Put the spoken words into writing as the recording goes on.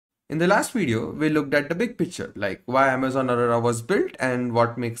In the last video, we looked at the big picture, like why Amazon Aurora was built and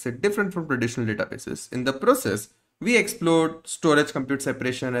what makes it different from traditional databases. In the process, we explored storage compute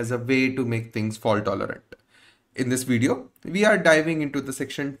separation as a way to make things fault tolerant. In this video, we are diving into the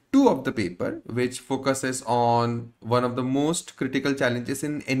section 2 of the paper, which focuses on one of the most critical challenges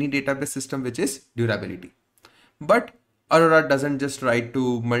in any database system, which is durability. But Aurora doesn't just write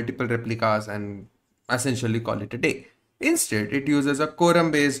to multiple replicas and essentially call it a day. Instead, it uses a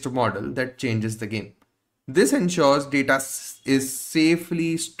quorum-based model that changes the game. This ensures data is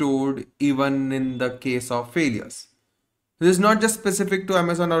safely stored even in the case of failures. This is not just specific to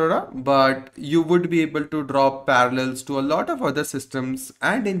Amazon Aurora, but you would be able to draw parallels to a lot of other systems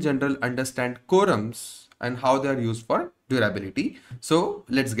and in general understand quorums and how they are used for durability. So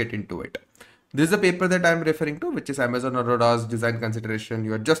let's get into it. This is the paper that I'm referring to, which is Amazon Aurora's design consideration.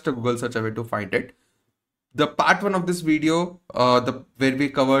 You are just a Google search away to find it. The part 1 of this video, where we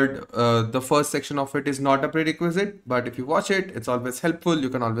covered the first section of it, is not a prerequisite, but if you watch it, it's always helpful. You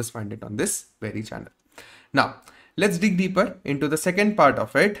can always find it on this very channel. Now, let's dig deeper into the second part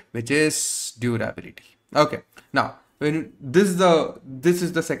of it, which is durability. Okay, now this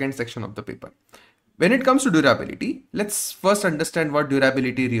is the second section of the paper. When it comes to durability, let's first understand what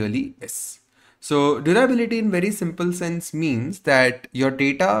durability really is. So durability in very simple sense means that your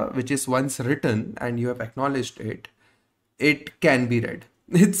data, which is once written and you have acknowledged it, it can be read.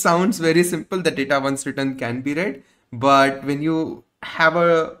 It sounds very simple that data once written can be read, but when you have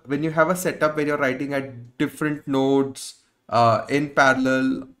a setup where you're writing at different nodes in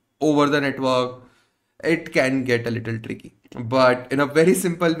parallel over the network, it can get a little tricky. But in a very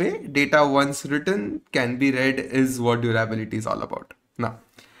simple way, data once written can be read is what durability is all about. Now,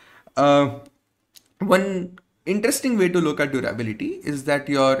 one interesting way to look at durability is that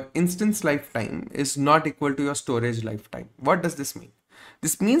your instance lifetime is not equal to your storage lifetime. What does this mean?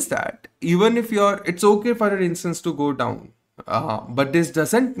 This means that even if it's okay for your instance to go down, but this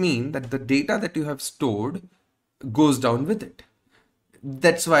doesn't mean that the data that you have stored goes down with it.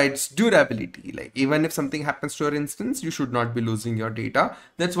 That's why it's durability. Like even if something happens to your instance, you should not be losing your data.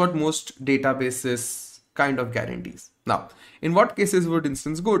 That's what most databases kind of guarantees. Now, in what cases would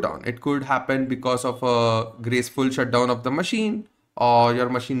instance go down? It could happen because of a graceful shutdown of the machine, or your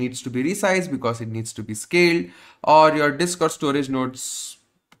machine needs to be resized because it needs to be scaled, or your disk or storage nodes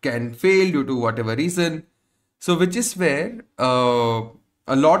can fail due to whatever reason. So which is where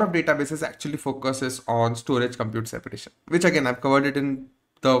a lot of databases actually focuses on storage compute separation, which again, I've covered it in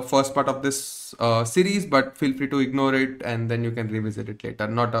the first part of this series, but feel free to ignore it and then you can revisit it later,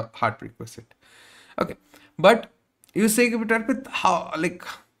 not a hard prerequisite. Okay, but you say, Arpit, how, like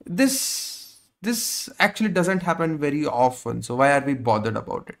this actually doesn't happen very often. So why are we bothered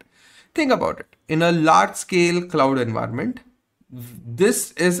about it? Think about it. In a large scale cloud environment,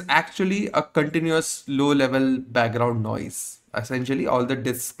 this is actually a continuous low level background noise. Essentially all the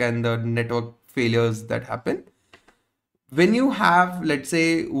disk and the network failures that happen. When you have, let's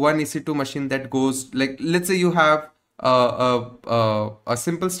say, one EC2 machine that goes, like, let's say you have a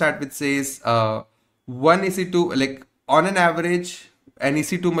simple stat which says one EC2, like on an average, an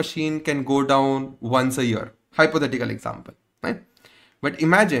EC2 machine can go down once a year. Hypothetical example, right? But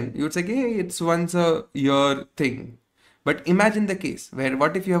imagine you would say, hey, it's once a year thing. But imagine the case where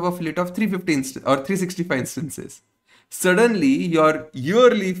what if you have a fleet of 350 or 365 instances? Suddenly your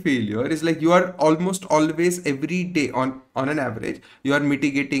yearly failure is like you are almost always every day on an average, you are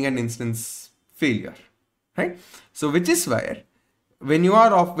mitigating an instance failure, right? So which is where when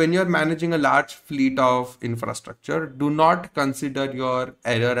you're managing a large fleet of infrastructure, do not consider your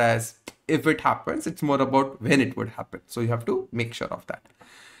error as if it happens. It's more about when it would happen. So you have to make sure of that.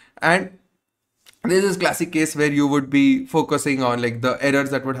 And this is classic case where you would be focusing on like the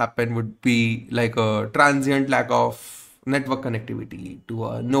errors that would happen would be like a transient lack of network connectivity to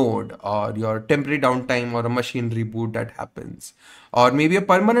a node, or your temporary downtime or a machine reboot that happens, or maybe a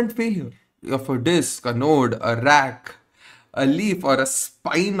permanent failure of a disk, a node, a rack, a leaf, or a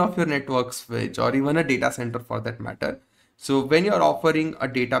spine of your network switch, or even a data center for that matter. So when you're offering a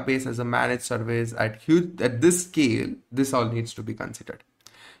database as a managed service at this scale, this all needs to be considered.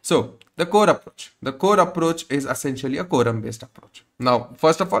 So the core approach is essentially a quorum-based approach. Now,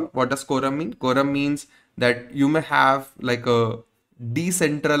 first of all, what does quorum mean? Quorum means that you may have like a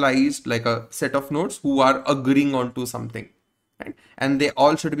decentralized, like a set of nodes who are agreeing on to something, right? And they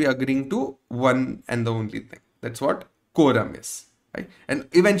all should be agreeing to one and the only thing. That's what quorum is, right? And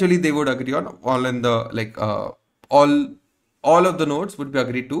eventually they would agree on all in the like all of the nodes would be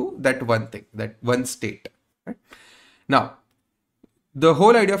agreed to that one thing, that one state, right? Now, the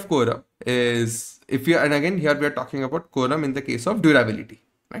whole idea of quorum is and again, here we are talking about quorum in the case of durability.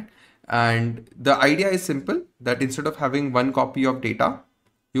 right? And the idea is simple, that instead of having one copy of data,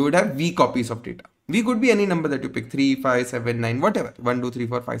 you would have V copies of data. V could be any number that you pick, 3, 5, 7, 9, whatever, 1, 2, 3,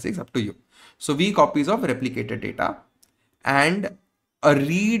 4, 5, 6, up to you. So V copies of replicated data, and a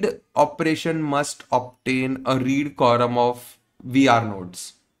read operation must obtain a read quorum of VR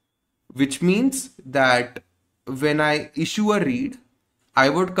nodes, which means that when I issue a read, I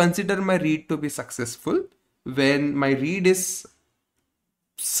would consider my read to be successful when my read is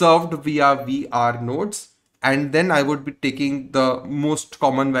served via VR nodes, and then I would be taking the most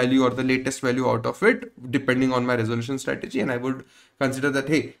common value or the latest value out of it depending on my resolution strategy, and I would consider that,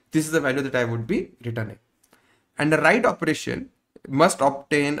 hey, this is the value that I would be returning. And the write operation must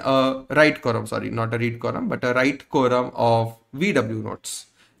obtain a write quorum, sorry, not a read quorum, but a write quorum of VW nodes.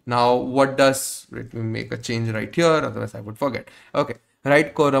 Now, what does, let me make a change right here, otherwise I would forget. Okay,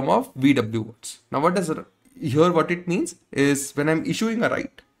 write quorum of VW nodes. Now, what does here, what it means is when I'm issuing a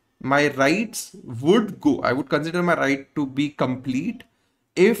write, my writes would go, I would consider my write to be complete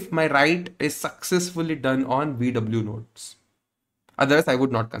if my write is successfully done on VW nodes. Otherwise, I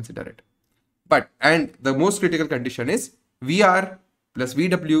would not consider it. But, and the most critical condition is VR plus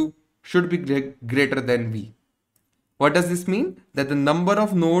VW should be greater than V. What does this mean? That the number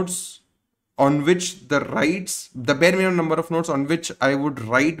of nodes on which the writes, the bare minimum number of nodes on which I would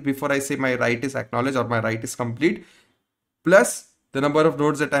write before I say my write is acknowledged or my write is complete, plus the number of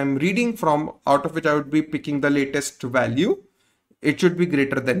nodes that I'm reading from, out of which I would be picking the latest value, it should be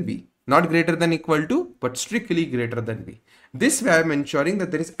greater than V. Not greater than equal to, but strictly greater than V. This way I'm ensuring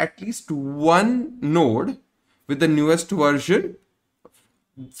that there is at least one node with the newest version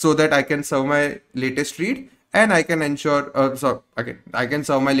so that I can serve my latest read, and I can ensure, I can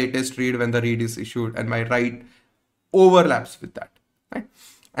serve my latest read when the read is issued and my write overlaps with that, right?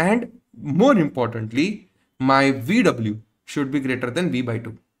 And more importantly, my VW should be greater than V by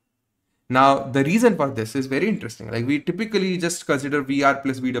 2. Now, the reason for this is very interesting. Like, we typically just consider VR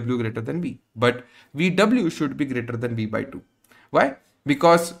plus VW greater than V, but VW should be greater than V by 2. Why?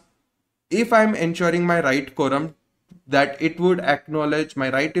 Because if I'm ensuring my write quorum that it would acknowledge my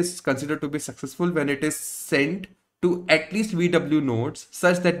write is considered to be successful when it is sent to at least VW nodes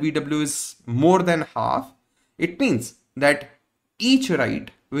such that VW is more than half, it means that each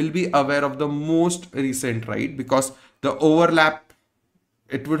write will be aware of the most recent write, because the overlap,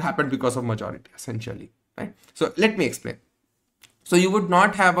 it would happen because of majority essentially, right? So let me explain. So you would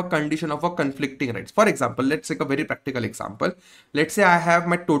not have a condition of a conflicting writes. For example, let's take a very practical example. Let's say I have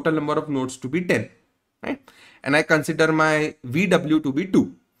my total number of nodes to be 10, right? And I consider my VW to be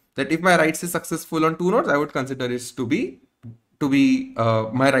 2. That if my writes is successful on 2 nodes, I would consider it to be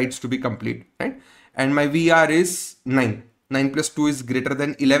my writes to be complete, right? And my VR is 9. 9 plus 2 is greater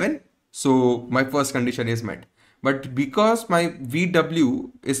than 11. So my first condition is met. But because my VW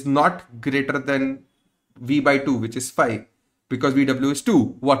is not greater than V by 2, which is 5, because VW is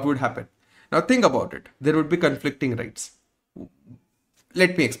 2, what would happen? Now think about it. There would be conflicting writes.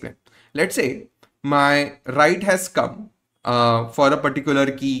 Let me explain. Let's say my write has come for a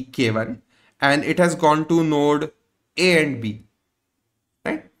particular key K1 and it has gone to node A and B,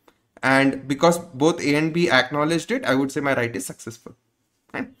 right? And because both A and B acknowledged it, I would say my write is successful,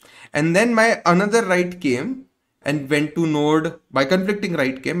 right? And then my another write came and went to node, my conflicting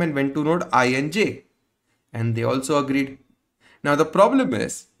write came and went to node I and J, and they also agreed. Now the problem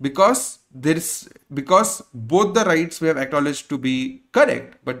is, because both the writes we have acknowledged to be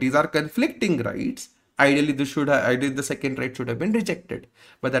correct, but these are conflicting writes, ideally the second write should have been rejected,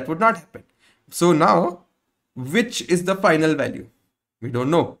 but that would not happen. So now, which is the final value? We don't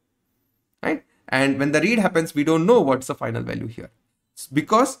know, right? And when the read happens, we don't know what's the final value here,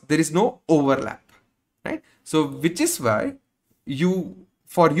 because there is no overlap, right? So which is why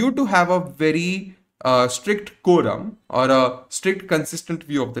for you to have a very strict quorum or a strict consistent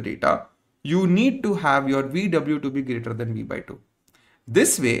view of the data, you need to have your VW to be greater than V by 2.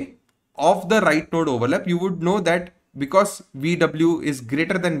 This way, of the write node overlap, you would know that because VW is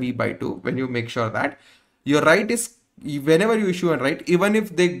greater than V by 2, when you make sure that your write is, whenever you issue a write, even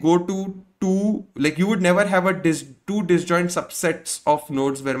if they go to two, like you would never have two disjoint subsets of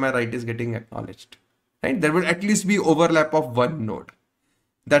nodes where my write is getting acknowledged, right? There will at least be overlap of one node.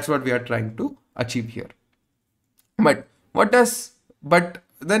 That's what we are trying to achieve here. But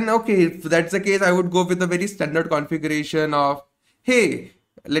then, okay, if that's the case, I would go with a very standard configuration of, hey,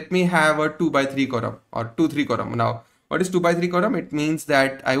 let me have a 2 by 3 quorum or 2-3 quorum. Now, what is 2 by 3 quorum? It means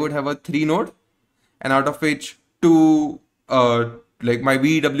that I would have a 3 node, and out of which 2, like my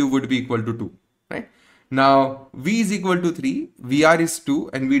VW would be equal to 2, right? Now, V is equal to 3, VR is 2,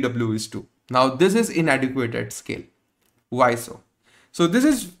 and VW is 2. Now, this is inadequate at scale. Why so? So this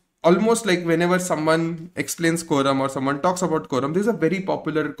is almost like whenever someone explains quorum or someone talks about quorum, this is a very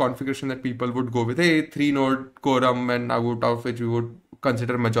popular configuration that people would go with. Hey, 3-node quorum, and out of which we would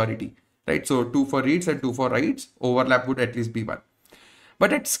consider majority, right? So 2 for reads and 2 for writes. Overlap would at least be 1.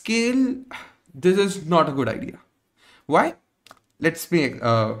 But at scale, this is not a good idea. Why? Let's make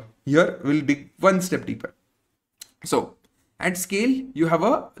here we'll dig one step deeper. So at scale, you have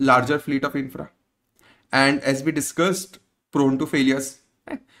a larger fleet of infra, and as we discussed, prone to failures.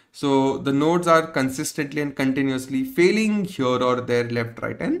 Right? So the nodes are consistently and continuously failing here or there, left,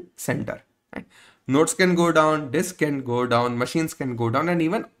 right, and center. Right? Nodes can go down, disk can go down, machines can go down, and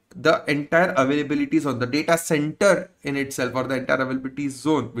even the entire availabilities of the data center in itself, or the entire availability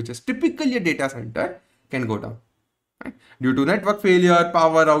zone, which is typically a data center, can go down. Right? Due to network failure,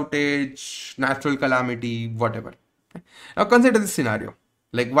 power outage, natural calamity, whatever. Right? Now consider this scenario.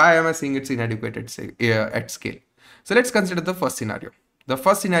 Like, why am I saying it's inadequate at scale? So let's consider the first scenario. The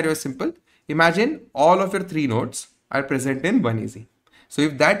first scenario is simple. Imagine all of your 3 nodes are present in one AZ. So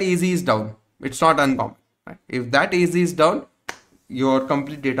if that AZ is down, it's not uncommon. Right? If that AZ is down, your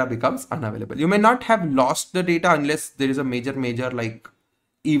complete data becomes unavailable. You may not have lost the data unless there is a major like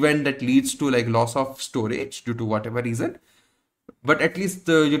event that leads to like loss of storage due to whatever reason. But at least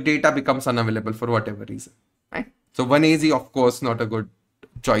your data becomes unavailable for whatever reason. Right? So 1 AZ, of course, not a good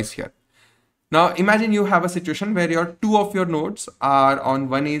choice here. Now imagine you have a situation where your 2 of your nodes are on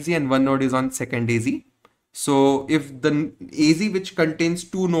 1 AZ and 1 node is on second AZ. So if the AZ which contains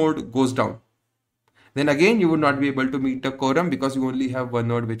 2 node goes down, then again you would not be able to meet a quorum because you only have 1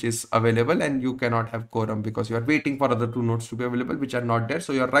 node which is available, and you cannot have quorum because you are waiting for other 2 nodes to be available which are not there.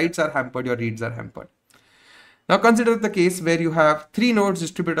 So your writes are hampered, your reads are hampered. Now consider the case where you have 3 nodes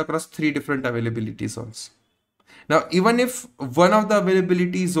distributed across 3 different availability zones. Now even if one of the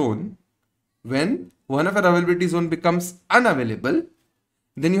availability zone, when one of your availability zone becomes unavailable,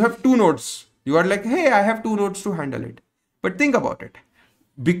 then you have 2 nodes. You are like, hey, I have 2 nodes to handle it. But think about it.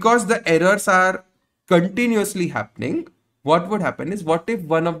 Because the errors are continuously happening, what would happen is, what if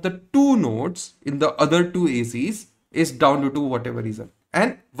one of the 2 nodes in the other 2 ACs is down due to whatever reason?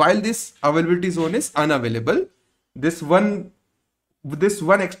 And while this availability zone is unavailable, this one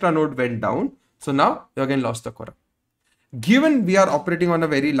extra node went down. So now you again lost the quorum. Given we are operating on a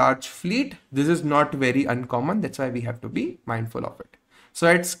very large fleet, this is not very uncommon. That's why we have to be mindful of it. So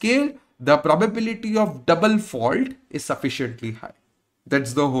at scale, the probability of double fault is sufficiently high.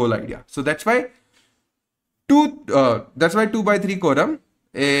 That's the whole idea. So that's why 2x3 quorum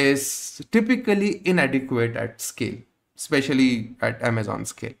is typically inadequate at scale, especially at Amazon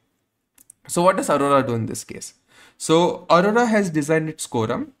scale. So what does Aurora do in this case? So Aurora has designed its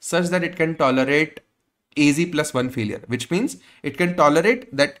quorum such that it can tolerate AZ plus 1 failure, which means it can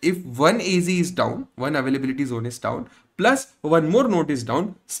tolerate that if one AZ is down, one availability zone is down, plus one more node is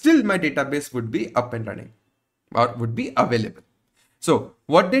down, still my database would be up and running or would be available. So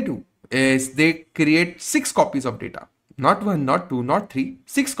what they do is they create 6 copies of data, not 1, not 2, not 3,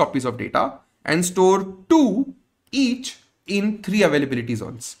 6 copies of data, and store 2 each in 3 availability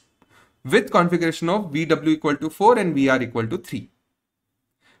zones with configuration of VW equal to 4 and VR equal to 3.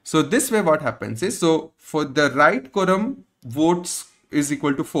 So this way what happens is, so for the write quorum votes is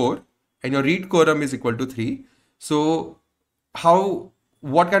equal to 4 and your read quorum is equal to 3. So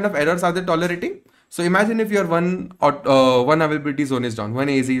what kind of errors are they tolerating? So imagine if your one availability zone is down, one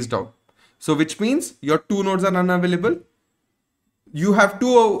AZ is down. So which means your 2 nodes are unavailable. You have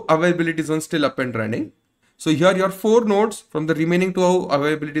 2 availability zones still up and running. So here your 4 nodes from the remaining 2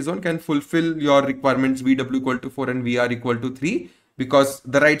 availability zone can fulfill your requirements VW equal to 4 and VR equal to 3, because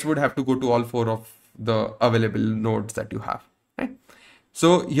the writes would have to go to all 4 of the available nodes that you have. Right?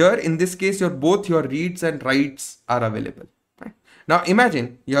 So here in this case, both your reads and writes are available. Right? Now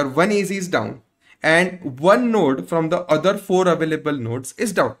imagine your 1 AZ is down and 1 node from the other 4 available nodes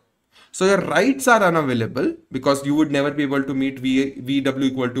is down. So your writes are unavailable because you would never be able to meet VW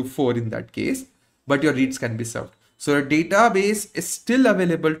equal to 4 in that case, but your reads can be served. So your database is still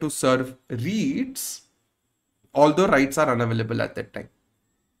available to serve reads, although writes are unavailable at that time,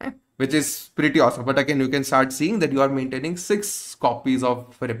 which is pretty awesome. But again, you can start seeing that you are maintaining 6 copies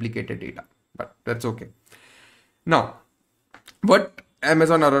of replicated data, but that's okay. Now, what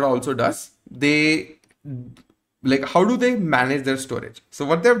Amazon Aurora also does, how do they manage their storage? So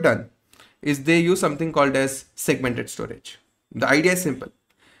what they've done is they use something called as segmented storage. The idea is simple.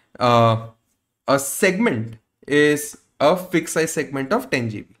 A segment is a fixed size segment of 10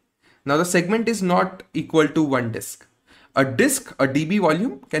 GB. Now the segment is not equal to one disk. A disk, a DB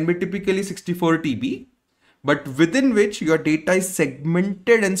volume can be typically 64 TB, but within which your data is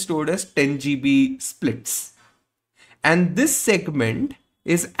segmented and stored as 10 GB splits. And this segment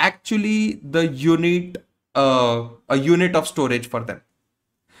is actually the unit, a unit of storage for them.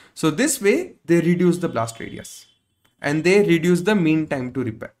 So this way they reduce the blast radius and they reduce the mean time to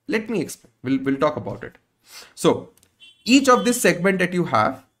repair. Let me explain. We'll talk about it. So each of this segment that you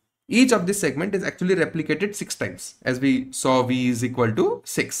have, each of this segment is actually replicated 6 times. As we saw, V is equal to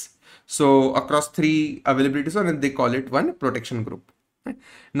 6. So across 3 availability zones, and they call it one protection group. Right?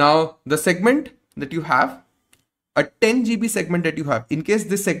 Now the segment that you have, a 10 GB segment that you have, in case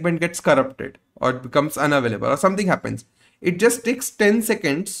this segment gets corrupted or becomes unavailable or something happens, it just takes 10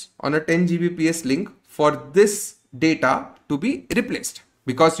 seconds on a 10 Gbps link for this data to be replaced,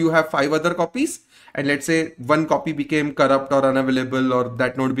 because you have 5 other copies, and let's say one copy became corrupt or unavailable, or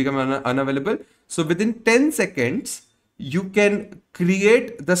that node became unavailable. So within 10 seconds, you can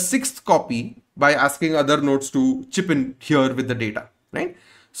create the 6th copy by asking other nodes to chip in here with the data, right?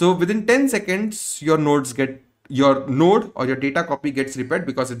 So within 10 seconds, your node or your data copy gets repaired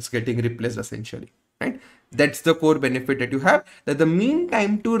because it's getting replaced essentially, right? That's the core benefit that you have, that the mean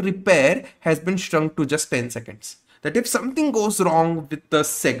time to repair has been shrunk to just 10 seconds. That if something goes wrong with the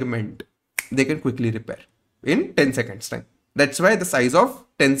segment, they can quickly repair in 10 seconds time. That's why the size of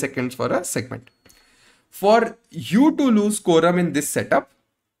 10 seconds for a segment. For you to lose quorum in this setup,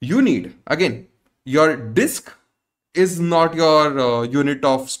 you need, again, your disk is not your unit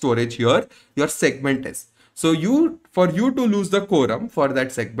of storage here, your segment is. So for you to lose the quorum for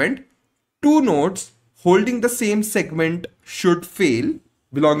that segment, 2 nodes holding the same segment should fail,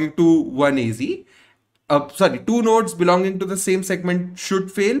 belonging to one AZ. 2 nodes belonging to the same segment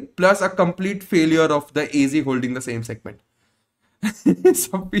should fail, plus a complete failure of the AZ holding the same segment.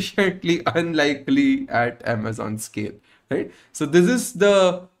 Sufficiently unlikely at Amazon scale, right? So this is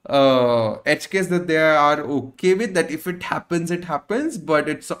the edge case that they are okay with, that if it happens, it happens, but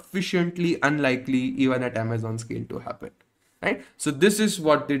it's sufficiently unlikely even at Amazon scale to happen, right? So this is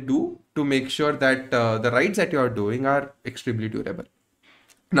what they do to make sure that the writes that you are doing are extremely durable.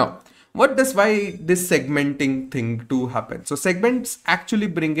 Now, why this segmenting thing to happen? So segments actually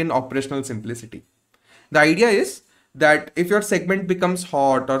bring in operational simplicity. The idea is that if your segment becomes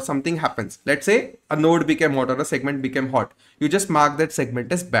hot or something happens, let's say a node became hot or a segment became hot, you just mark that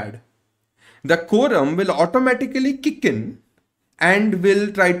segment as bad. The quorum will automatically kick in and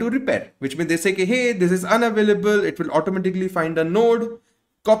will try to repair, which means they say, hey, this is unavailable. It will automatically find a node,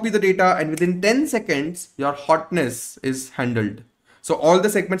 copy the data, and within 10 seconds, your hotness is handled. So all the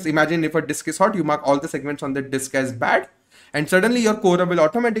segments, imagine if a disk is hot, you mark all the segments on the disk as bad, and suddenly your quorum will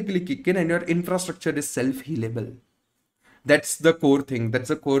automatically kick in and your infrastructure is self-healable. That's the core thing. That's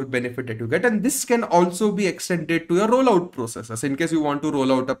the core benefit that you get. And this can also be extended to your rollout processes. In case you want to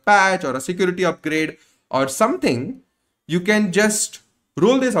roll out a patch or a security upgrade or something, you can just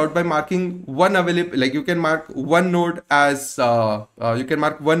roll this out by marking one available, like you can mark one node as,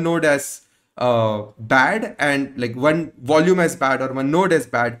 bad, and like one volume as bad or one node as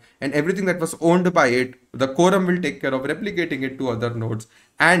bad, and everything that was owned by it, the quorum will take care of replicating it to other nodes.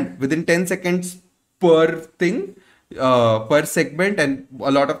 And within 10 seconds per thing, per segment, and a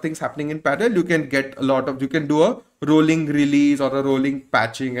lot of things happening in parallel, you can do a rolling release or a rolling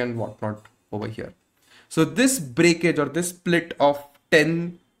patching and whatnot over here. So this breakage or this split of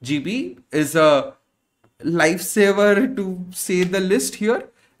 10 GB is a lifesaver, to say the least here,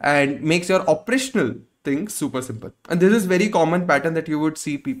 and makes your operational things super simple. And this is very common pattern that you would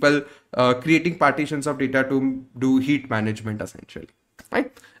see people creating partitions of data to do heat management essentially,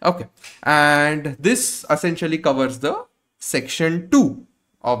 right? Okay, and this essentially covers the section 2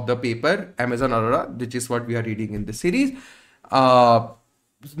 of the paper, Amazon Aurora, which is what we are reading in this series.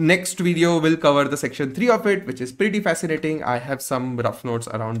 Next video will cover the section 3 of it, which is pretty fascinating. I have some rough notes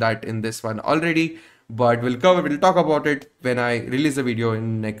around that in this one already, but we'll talk about it when I release the video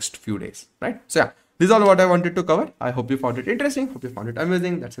in next few days, right? So yeah, this is all what I wanted to cover. I hope you found it interesting. Hope you found it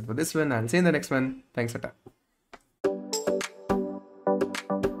amazing. That's it for this one. I'll see you in the next one. Thanks for time.